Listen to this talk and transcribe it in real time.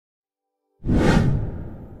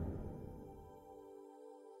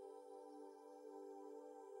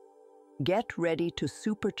Get ready to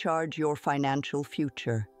supercharge your financial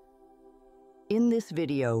future. In this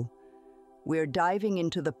video, we're diving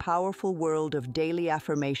into the powerful world of daily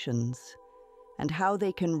affirmations and how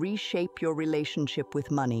they can reshape your relationship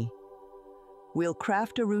with money. We'll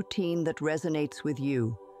craft a routine that resonates with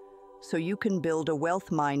you, so you can build a wealth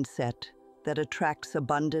mindset that attracts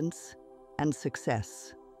abundance and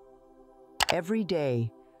success. Every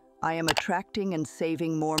day, I am attracting and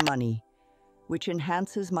saving more money, which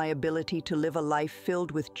enhances my ability to live a life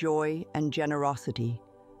filled with joy and generosity.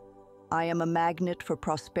 I am a magnet for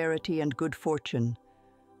prosperity and good fortune,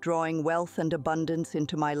 drawing wealth and abundance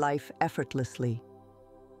into my life effortlessly.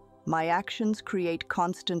 My actions create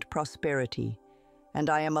constant prosperity, and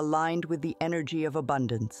I am aligned with the energy of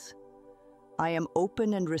abundance. I am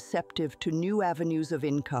open and receptive to new avenues of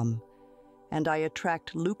income, and I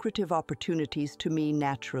attract lucrative opportunities to me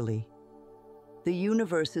naturally. The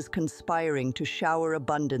universe is conspiring to shower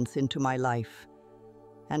abundance into my life,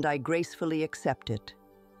 and I gracefully accept it.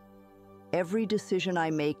 Every decision I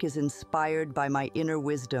make is inspired by my inner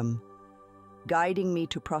wisdom, guiding me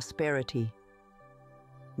to prosperity.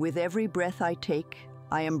 With every breath I take,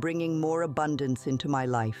 I am bringing more abundance into my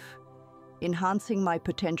life, enhancing my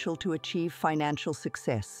potential to achieve financial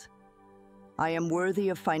success. I am worthy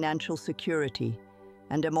of financial security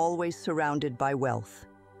and am always surrounded by wealth.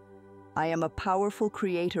 I am a powerful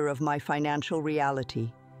creator of my financial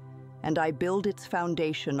reality, and I build its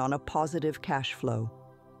foundation on a positive cash flow.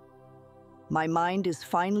 My mind is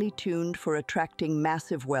finely tuned for attracting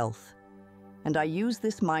massive wealth, and I use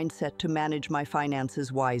this mindset to manage my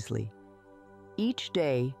finances wisely. Each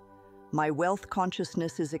day, my wealth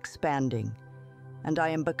consciousness is expanding, and I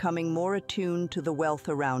am becoming more attuned to the wealth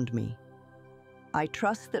around me. I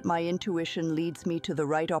trust that my intuition leads me to the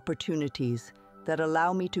right opportunities that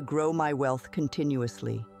allow me to grow my wealth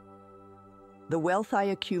continuously. The wealth I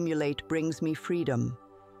accumulate brings me freedom,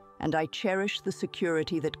 and I cherish the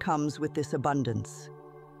security that comes with this abundance.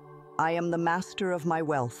 I am the master of my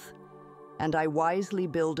wealth, and I wisely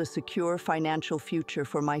build a secure financial future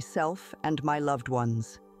for myself and my loved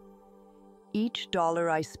ones. Each dollar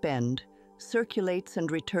I spend circulates and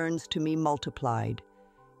returns to me multiplied,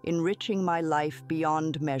 enriching my life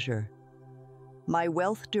beyond measure. My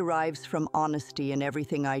wealth derives from honesty in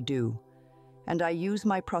everything I do, and I use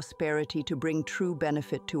my prosperity to bring true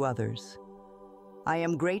benefit to others. I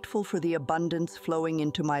am grateful for the abundance flowing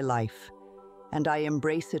into my life, and I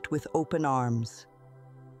embrace it with open arms.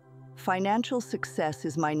 Financial success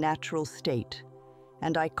is my natural state,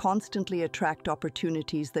 and I constantly attract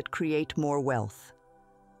opportunities that create more wealth.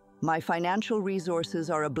 My financial resources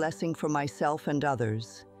are a blessing for myself and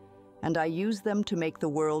others, and I use them to make the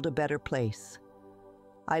world a better place.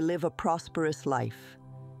 I live a prosperous life,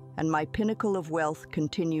 and my pinnacle of wealth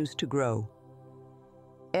continues to grow.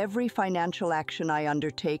 Every financial action I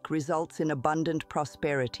undertake results in abundant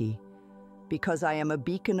prosperity, because I am a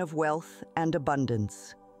beacon of wealth and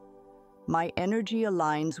abundance. My energy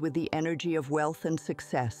aligns with the energy of wealth and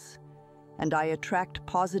success, and I attract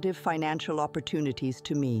positive financial opportunities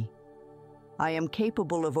to me. I am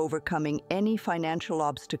capable of overcoming any financial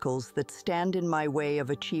obstacles that stand in my way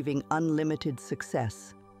of achieving unlimited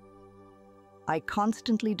success. I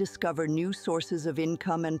constantly discover new sources of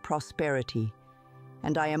income and prosperity,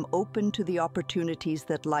 and I am open to the opportunities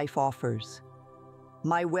that life offers.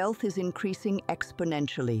 My wealth is increasing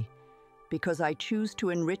exponentially because I choose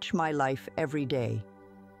to enrich my life every day.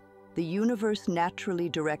 The universe naturally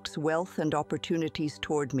directs wealth and opportunities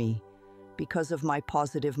toward me because of my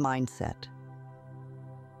positive mindset.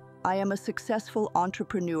 I am a successful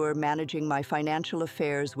entrepreneur managing my financial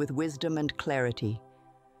affairs with wisdom and clarity.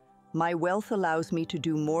 My wealth allows me to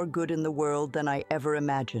do more good in the world than I ever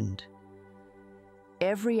imagined.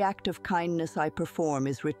 Every act of kindness I perform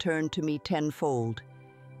is returned to me tenfold,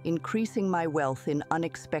 increasing my wealth in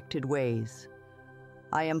unexpected ways.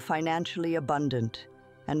 I am financially abundant,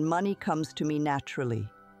 and money comes to me naturally.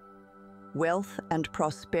 Wealth and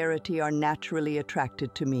prosperity are naturally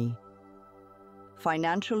attracted to me.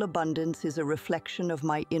 Financial abundance is a reflection of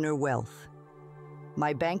my inner wealth.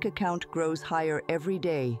 My bank account grows higher every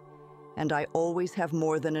day, and I always have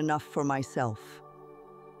more than enough for myself.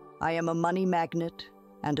 I am a money magnet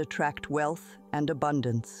and attract wealth and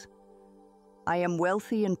abundance. I am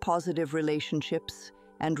wealthy in positive relationships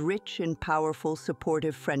and rich in powerful,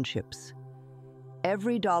 supportive friendships.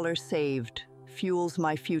 Every dollar saved fuels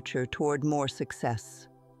my future toward more success.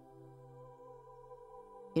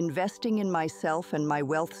 Investing in myself and my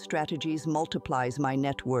wealth strategies multiplies my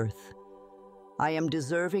net worth. I am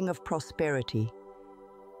deserving of prosperity,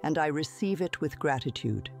 and I receive it with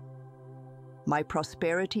gratitude. My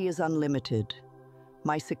prosperity is unlimited,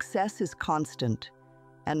 My success is constant,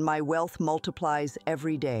 and my wealth multiplies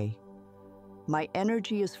every day. My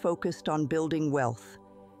energy is focused on building wealth,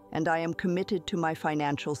 and I am committed to my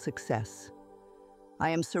financial success. I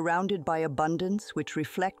am surrounded by abundance, which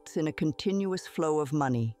reflects in a continuous flow of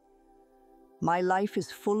money. My life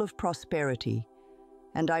is full of prosperity,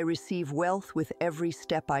 and I receive wealth with every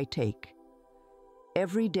step I take.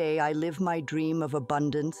 Every day I live my dream of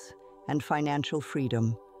abundance and financial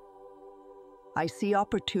freedom. I see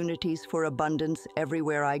opportunities for abundance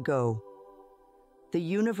everywhere I go. The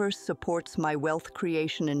universe supports my wealth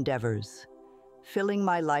creation endeavors, filling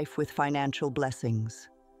my life with financial blessings.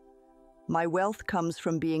 My wealth comes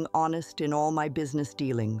from being honest in all my business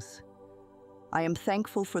dealings. I am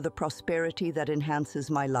thankful for the prosperity that enhances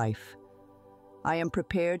my life. I am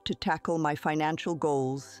prepared to tackle my financial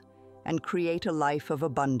goals and create a life of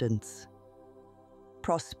abundance.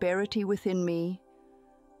 Prosperity within me,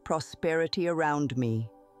 prosperity around me,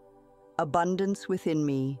 abundance within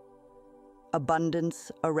me,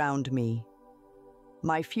 abundance around me.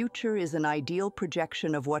 My future is an ideal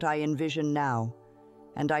projection of what I envision now,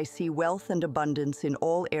 and I see wealth and abundance in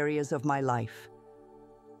all areas of my life.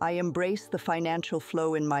 I embrace the financial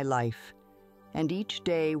flow in my life, and each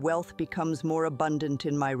day wealth becomes more abundant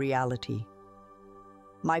in my reality.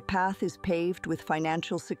 My path is paved with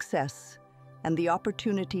financial success and the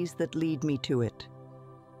opportunities that lead me to it.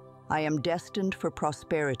 I am destined for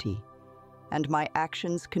prosperity, and my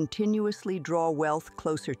actions continuously draw wealth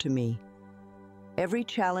closer to me. Every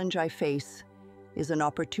challenge I face is an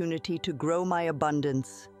opportunity to grow my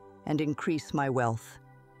abundance and increase my wealth.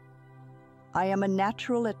 I am a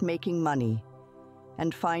natural at making money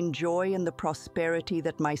and find joy in the prosperity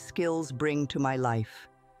that my skills bring to my life.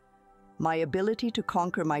 My ability to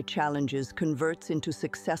conquer my challenges converts into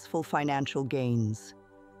successful financial gains.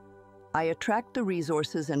 I attract the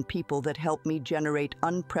resources and people that help me generate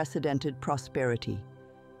unprecedented prosperity.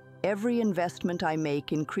 Every investment I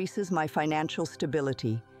make increases my financial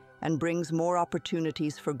stability and brings more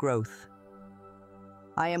opportunities for growth.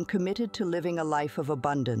 I am committed to living a life of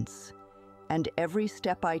abundance, and every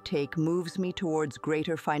step I take moves me towards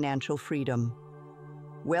greater financial freedom.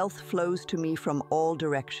 Wealth flows to me from all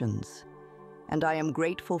directions, and I am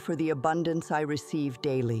grateful for the abundance I receive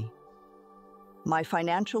daily. My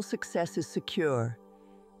financial success is secure,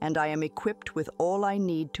 and I am equipped with all I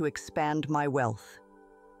need to expand my wealth.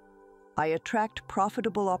 I attract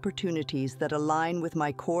profitable opportunities that align with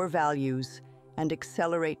my core values and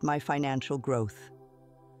accelerate my financial growth.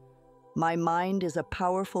 My mind is a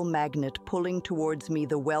powerful magnet pulling towards me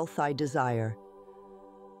the wealth I desire.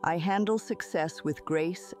 I handle success with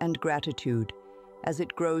grace and gratitude as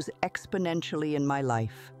it grows exponentially in my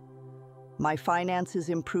life. My finances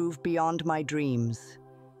improve beyond my dreams,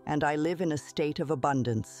 and I live in a state of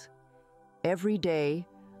abundance. Every day,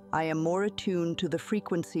 I am more attuned to the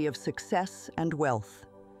frequency of success and wealth.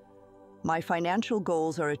 My financial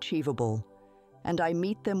goals are achievable, and I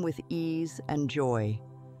meet them with ease and joy.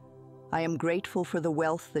 I am grateful for the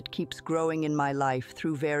wealth that keeps growing in my life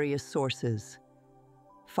through various sources.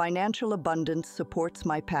 Financial abundance supports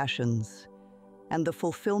my passions and the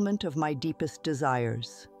fulfillment of my deepest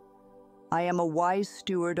desires. I am a wise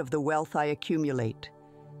steward of the wealth I accumulate,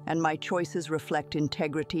 and my choices reflect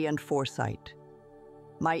integrity and foresight.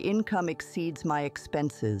 My income exceeds my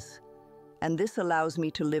expenses, and this allows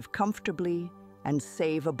me to live comfortably and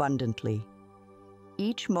save abundantly.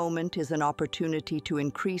 Each moment is an opportunity to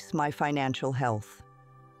increase my financial health.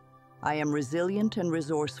 I am resilient and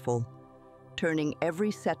resourceful, turning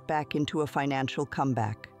every setback into a financial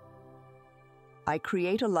comeback. I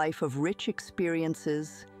create a life of rich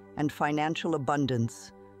experiences and financial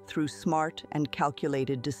abundance through smart and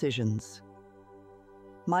calculated decisions.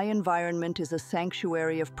 My environment is a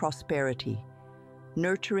sanctuary of prosperity,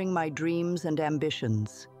 nurturing my dreams and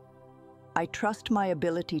ambitions. I trust my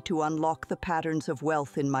ability to unlock the patterns of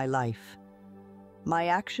wealth in my life. My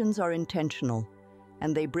actions are intentional,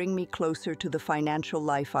 and they bring me closer to the financial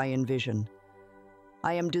life I envision.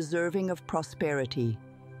 I am deserving of prosperity,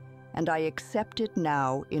 and I accept it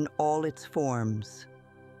now in all its forms.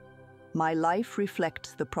 My life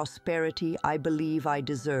reflects the prosperity I believe I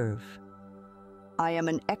deserve. I am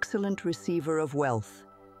an excellent receiver of wealth,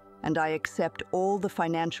 and I accept all the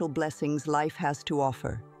financial blessings life has to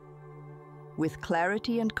offer. With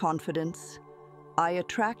clarity and confidence, I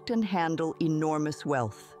attract and handle enormous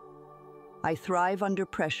wealth. I thrive under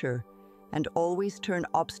pressure and always turn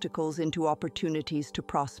obstacles into opportunities to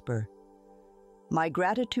prosper. My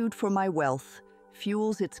gratitude for my wealth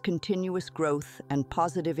fuels its continuous growth and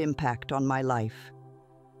positive impact on my life.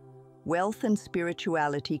 Wealth and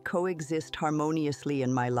spirituality coexist harmoniously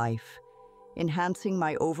in my life, enhancing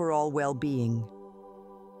my overall well-being.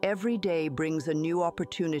 Every day brings a new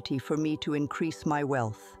opportunity for me to increase my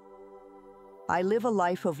wealth. I live a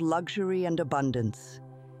life of luxury and abundance,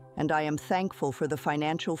 and I am thankful for the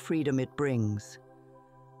financial freedom it brings.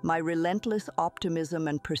 My relentless optimism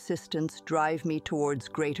and persistence drive me towards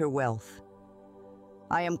greater wealth.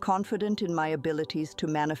 I am confident in my abilities to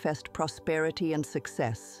manifest prosperity and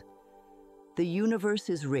success. The universe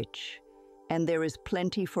is rich, and there is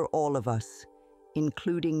plenty for all of us,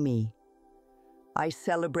 including me. I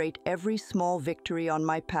celebrate every small victory on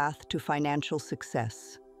my path to financial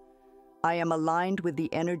success. I am aligned with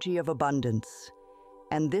the energy of abundance,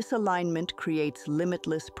 and this alignment creates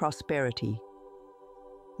limitless prosperity.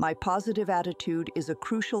 My positive attitude is a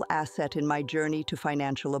crucial asset in my journey to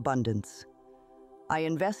financial abundance. I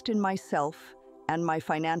invest in myself and my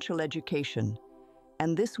financial education,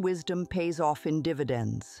 and this wisdom pays off in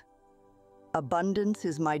dividends. Abundance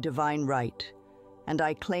is my divine right, and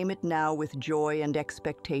I claim it now with joy and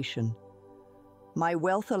expectation. My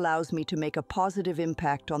wealth allows me to make a positive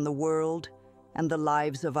impact on the world and the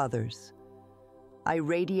lives of others. I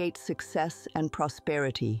radiate success and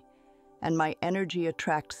prosperity, and my energy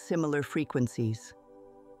attracts similar frequencies.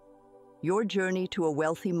 Your journey to a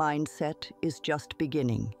wealthy mindset is just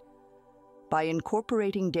beginning. By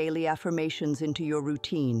incorporating daily affirmations into your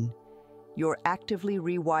routine, you're actively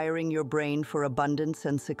rewiring your brain for abundance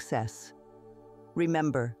and success.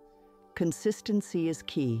 Remember, consistency is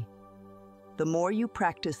key. The more you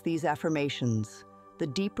practice these affirmations, the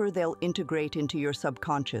deeper they'll integrate into your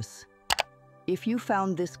subconscious. If you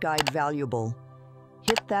found this guide valuable,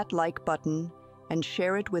 hit that like button and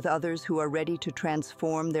share it with others who are ready to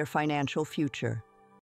transform their financial future.